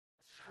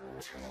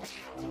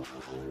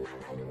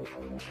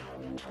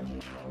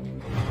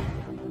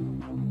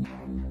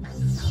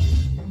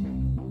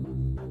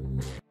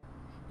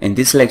In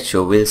this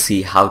lecture, we'll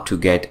see how to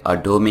get a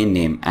domain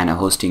name and a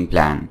hosting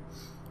plan.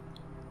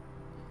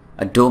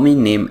 A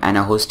domain name and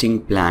a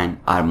hosting plan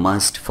are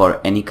must for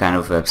any kind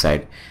of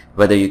website,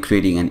 whether you're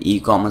creating an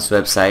e-commerce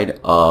website,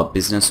 a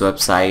business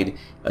website,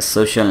 a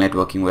social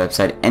networking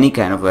website, any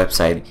kind of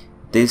website.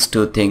 These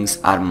two things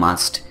are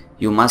must.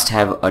 You must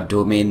have a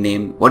domain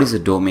name. What is a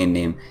domain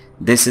name?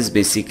 This is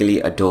basically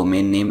a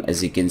domain name,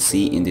 as you can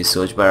see in the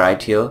search bar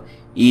right here,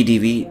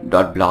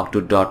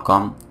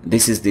 edv.blogtoot.com.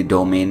 This is the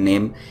domain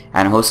name,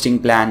 and hosting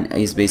plan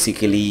is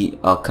basically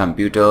a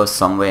computer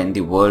somewhere in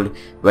the world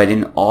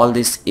wherein all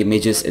these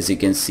images, as you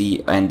can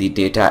see, and the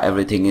data,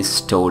 everything is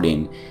stored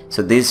in.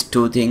 So these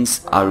two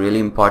things are really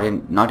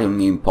important. Not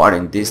only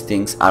important, these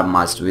things are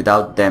must.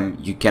 Without them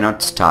you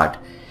cannot start.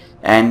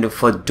 And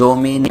for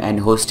domain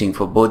and hosting,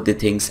 for both the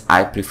things,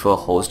 I prefer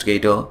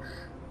Hostgator.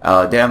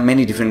 There are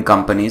many different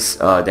companies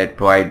that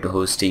provide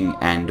hosting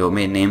and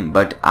domain name,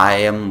 but I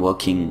am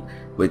working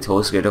with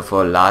Hostgator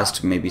for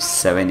last maybe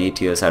 7-8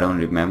 years, I don't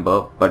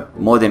remember, but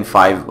more than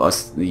 5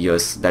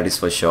 years, that is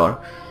for sure.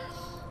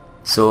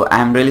 So I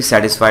am really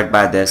satisfied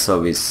by their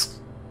service.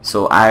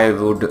 So I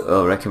would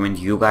recommend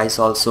you guys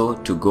also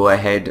to go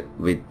ahead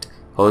with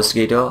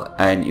Hostgator.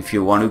 And if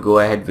you want to go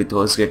ahead with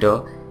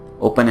Hostgator,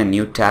 open a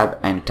new tab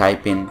and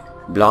type in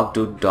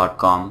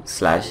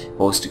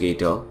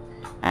blogtoot.com/hostgator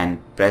and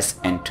press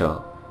enter.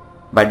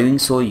 By doing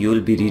so, you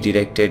will be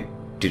redirected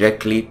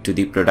directly to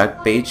the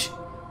product page,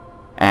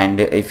 and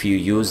if you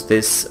use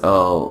this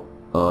the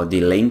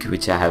link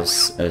which I have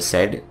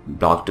said,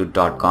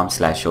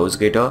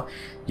 blogtoot.com/hostgator,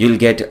 you'll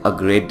get a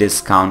great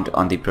discount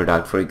on the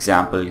product. For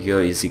example, here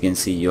as you can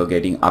see, you're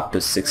getting up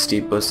to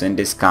 60%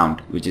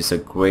 discount, which is a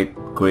great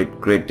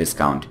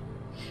discount.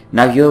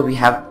 Now here we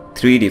have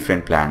 3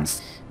 different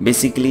plans.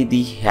 Basically,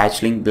 the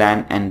hatchling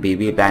plan and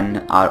baby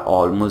plan are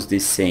almost the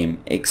same,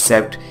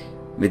 except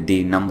with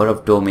the number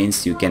of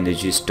domains you can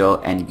register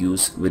and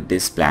use with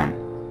this plan.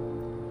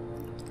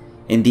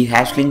 In the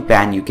hatchling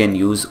plan, you can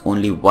use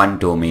only one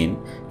domain.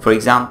 For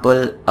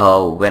example,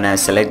 when I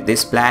select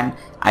this plan,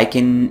 I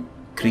can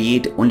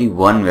create only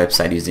one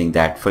website using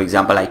that. For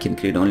example, I can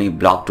create only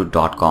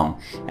blogtoot.com,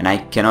 and I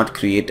cannot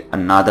create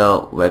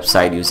another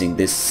website using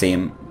this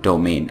same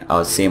domain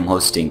or same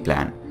hosting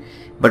plan.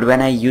 But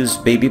when I use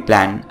baby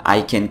plan,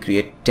 I can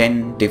create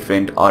 10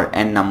 different or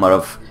n number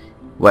of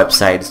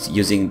websites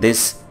using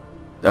this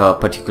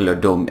particular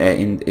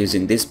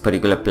using this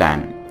particular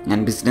plan.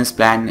 And business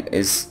plan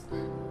is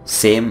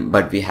same,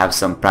 but we have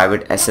some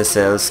private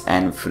SSLs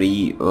and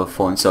free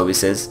phone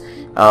services.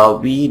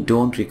 We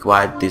don't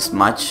require this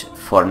much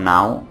for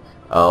now.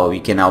 We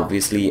can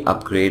obviously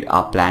upgrade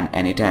our plan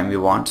anytime we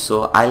want.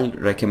 So I'll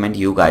recommend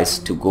you guys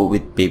to go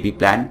with baby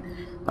plan.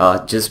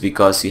 Just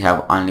because you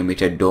have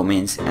unlimited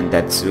domains, and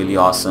that's really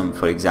awesome.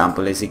 For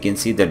example, as you can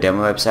see, the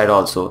demo website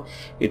also,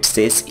 it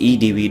says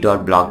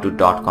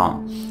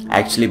edv.blogtoot.com.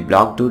 Actually,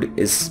 blogtoot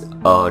is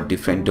a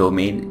different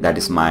domain, that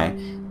is my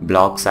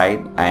blog site,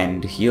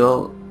 and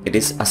here it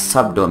is a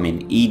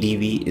subdomain.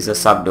 edv is a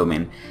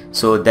subdomain,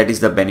 so that is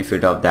the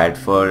benefit of that.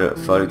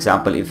 For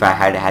example, if I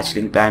had a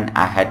hatchling plan,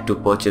 I had to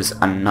purchase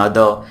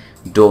another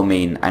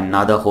domain,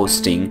 another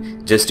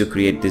hosting just to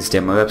create this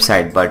demo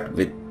website, but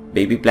with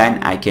baby plan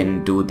I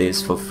can do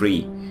this for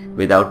free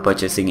without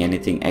purchasing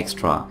anything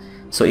extra.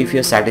 So if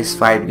you're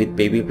satisfied with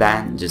baby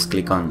plan, just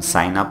click on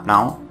sign up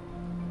now.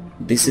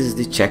 This is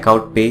the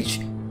checkout page.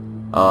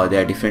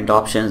 There are different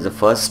options. The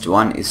first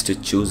one is to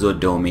choose a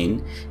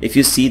domain. If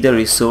you see the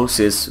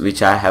resources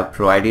which I have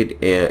provided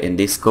in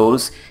this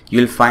course,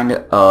 you'll find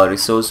a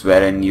resource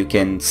wherein you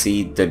can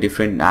see the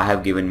different, I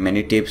have given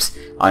many tips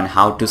on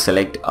how to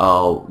select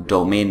a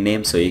domain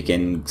name, so you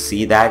can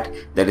see that.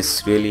 That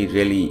is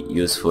really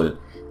useful.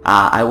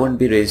 I won't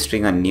be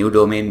registering a new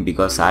domain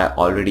because I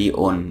already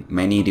own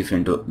many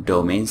different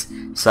domains.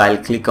 So I'll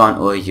click on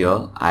over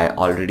here, I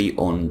already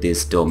own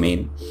this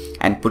domain,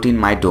 and put in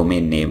my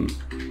domain name.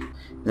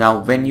 Now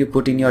when you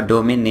put in your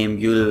domain name,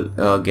 you'll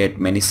get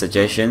many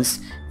suggestions.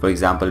 For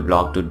example,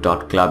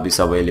 blogtoot.club is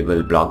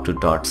available,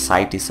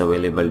 blogtoot.site is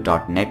available,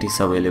 .net is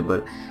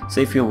available.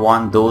 So if you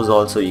want those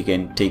also, you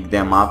can take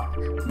them up,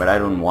 but I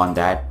don't want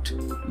that.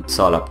 It's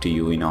all up to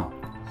you, you know.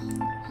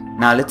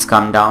 Now let's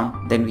come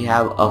down. Then we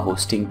have a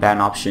hosting plan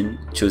option,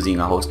 choosing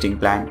a hosting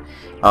plan.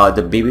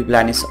 The baby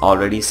plan is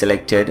already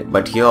selected,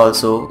 but here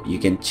also you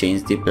can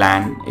change the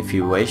plan if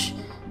you wish.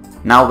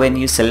 Now when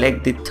you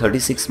select the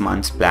 36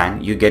 months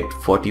plan, you get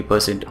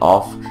 40%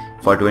 off.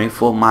 For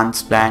 24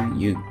 months plan,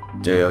 you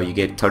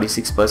get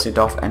 36%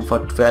 off, and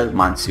for 12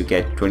 months you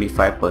get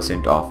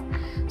 25% off.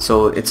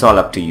 So it's all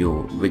up to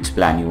you which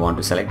plan you want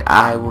to select.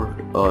 I would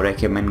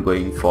recommend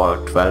going for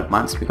 12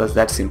 months because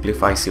that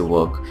simplifies your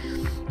work.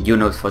 You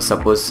know, for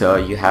suppose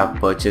you have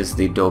purchased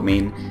the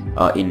domain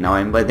in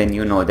November, then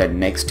you know that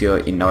next year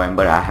in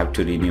November I have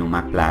to renew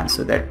my plan,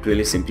 so that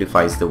really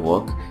simplifies the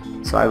work.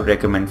 So I would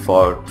recommend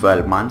for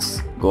 12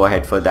 months, go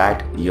ahead for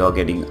that. You're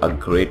getting a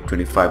great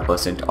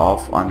 25%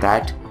 off on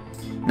that.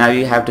 Now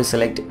you have to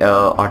select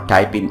or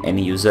type in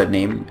any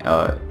username.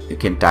 You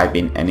can type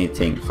in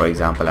anything. For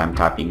example, I'm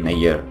typing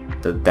Nair,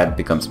 that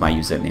becomes my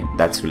username.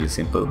 That's really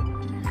simple.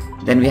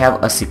 Then we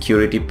have a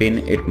security pin.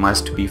 It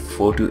must be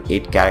 4 to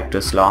 8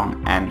 characters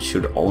long and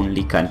should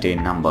only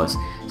contain numbers.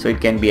 So it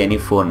can be any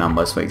 4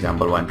 numbers, for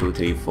example 1 2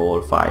 3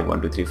 4 5,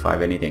 1 2 3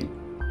 5, anything.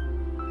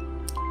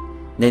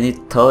 Then the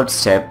third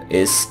step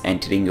is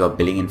entering your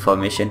billing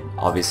information.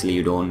 Obviously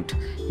you don't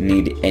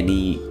need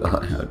any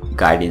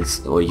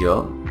guidance over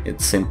here.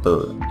 It's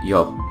simple.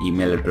 Your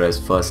email address,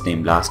 first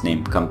name, last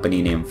name,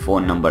 company name,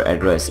 phone number,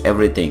 address,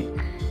 everything.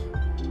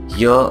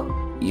 Here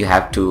you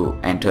have to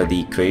enter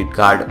the credit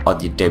card or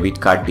the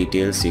debit card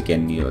details. You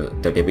can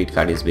the debit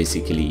card is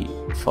basically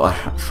for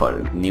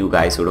new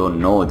guys who don't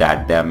know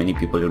that. There are many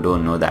people who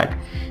don't know that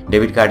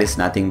debit card is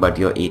nothing but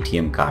your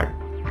ATM card,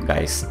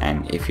 guys.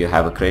 And if you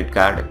have a credit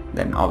card,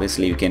 then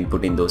obviously you can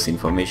put in those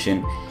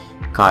information,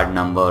 card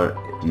number,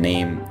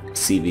 name,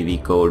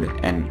 CVV code,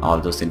 and all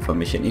those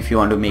information. If you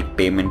want to make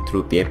payment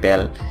through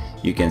PayPal,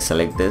 you can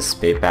select this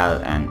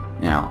PayPal, and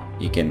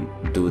you can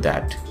do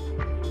that.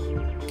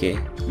 Okay,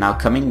 now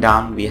coming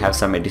down, we have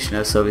some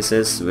additional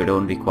services. We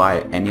don't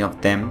require any of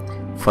them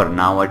for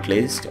now, at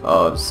least.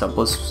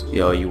 Suppose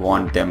you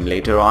want them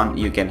later on,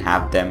 you can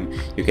have them.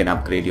 You can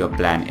upgrade your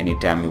plan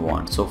anytime you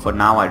want. So for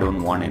now I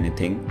don't want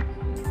anything,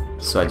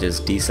 so I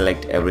just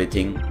deselect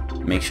everything.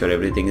 Make sure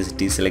everything is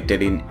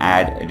deselected in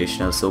add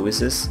additional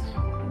services.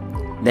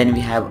 Then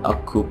we have a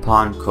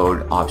coupon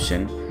code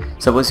option.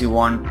 Suppose you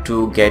want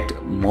to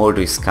get more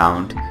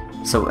discount.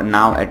 So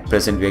now at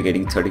present we are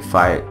getting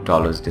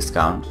 $35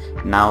 discount.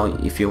 Now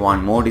if you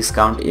want more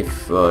discount,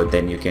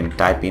 then you can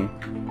type in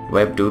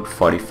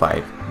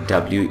WebDude45,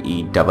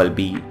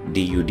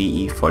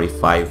 WEBBDUDE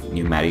 45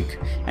 numeric,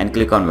 and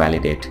click on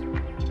validate.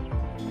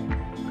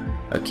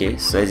 Okay,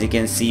 so as you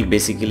can see,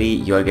 basically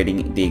you are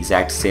getting the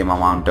exact same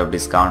amount of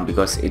discount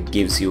because it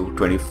gives you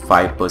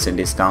 25%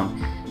 discount.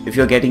 If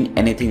you're getting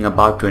anything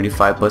about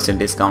 25%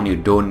 discount, you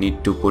don't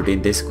need to put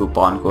in this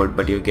coupon code,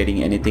 but you're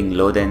getting anything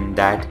lower than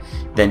that,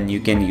 then you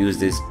can use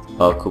this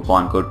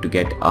coupon code to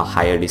get a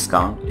higher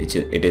discount.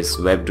 It is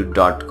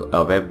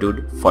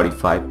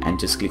WebDude45, and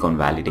just click on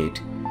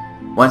validate.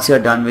 Once you're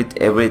done with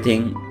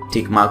everything,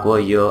 tick mark over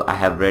here, I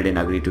have read and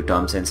agreed to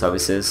terms and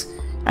services,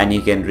 and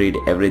you can read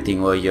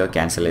everything over here,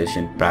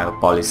 cancellation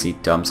policy,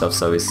 terms of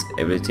service,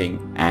 everything.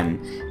 And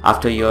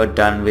after you're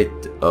done with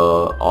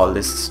all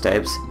these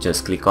steps,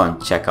 just click on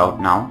checkout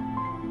now.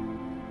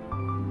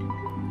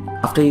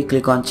 After you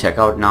click on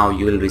checkout now,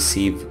 you will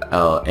receive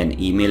an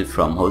email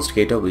from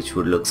Hostgator, which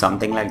would look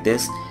something like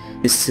this.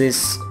 This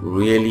is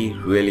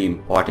really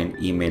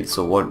important email.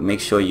 So make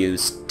sure you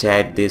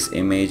state this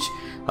image,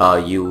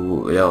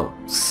 you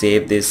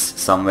save this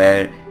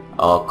somewhere,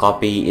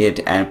 copy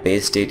it and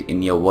paste it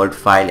in your Word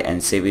file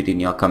and save it in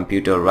your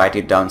computer. Write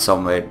it down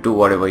somewhere, do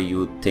whatever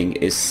you think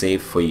is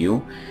safe for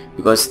you,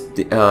 because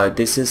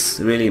this is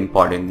really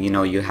important.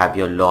 You have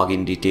your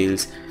login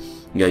details,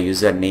 your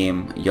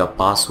username, your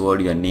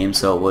password, your name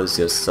servers,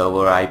 your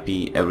server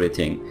IP,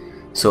 everything.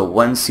 So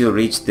once you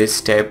reach this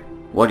step,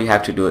 what you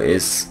have to do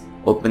is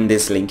open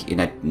this link in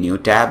a new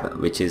tab,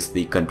 which is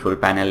the control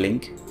panel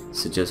link.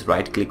 So just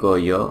right click over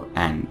here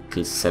and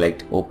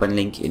select open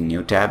link in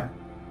new tab.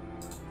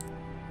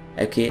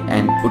 Okay,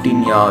 and put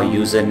in your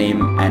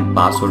username and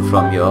password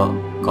from here,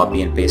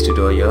 copy and paste it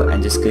over here,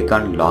 and just click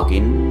on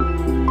login.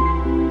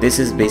 This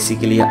is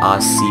basically our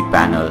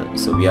cPanel.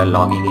 So we are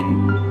logging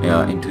in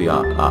into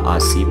our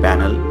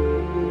cPanel.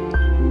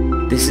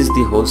 This is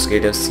the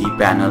Hostgator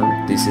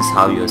cPanel. This is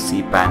how your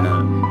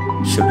cPanel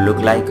should look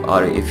like.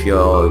 Or if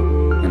you're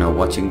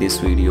watching this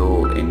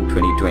video in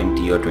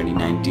 2020 or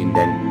 2019,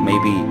 then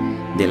maybe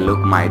the look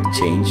might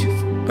change.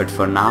 But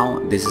for now,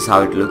 this is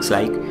how it looks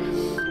like.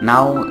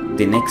 Now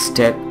the next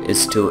step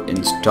is to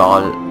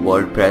install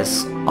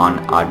WordPress on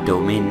our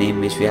domain name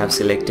which we have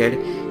selected,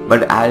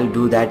 but I'll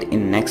do that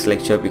in next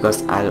lecture,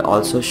 because I'll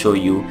also show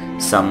you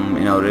some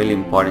really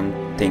important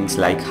things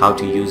like how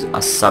to use a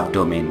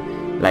subdomain.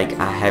 Like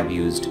I have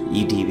used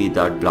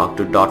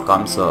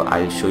edv.blogto.com, so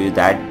I'll show you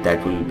that.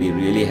 That will be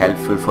really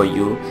helpful for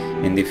you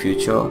in the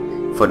future.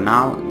 For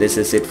now, this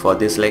is it for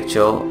this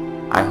lecture.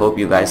 I hope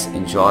you guys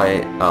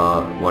enjoy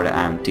what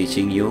I am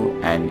teaching you,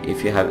 and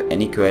if you have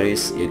any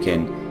queries, you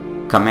can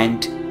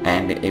comment.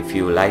 And if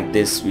you like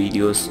this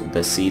videos,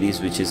 the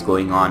series which is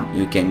going on,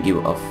 you can give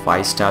a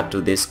 5-star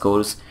to this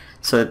course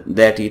so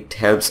that it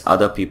helps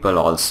other people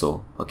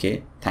also.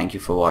 Okay, thank you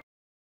for watching.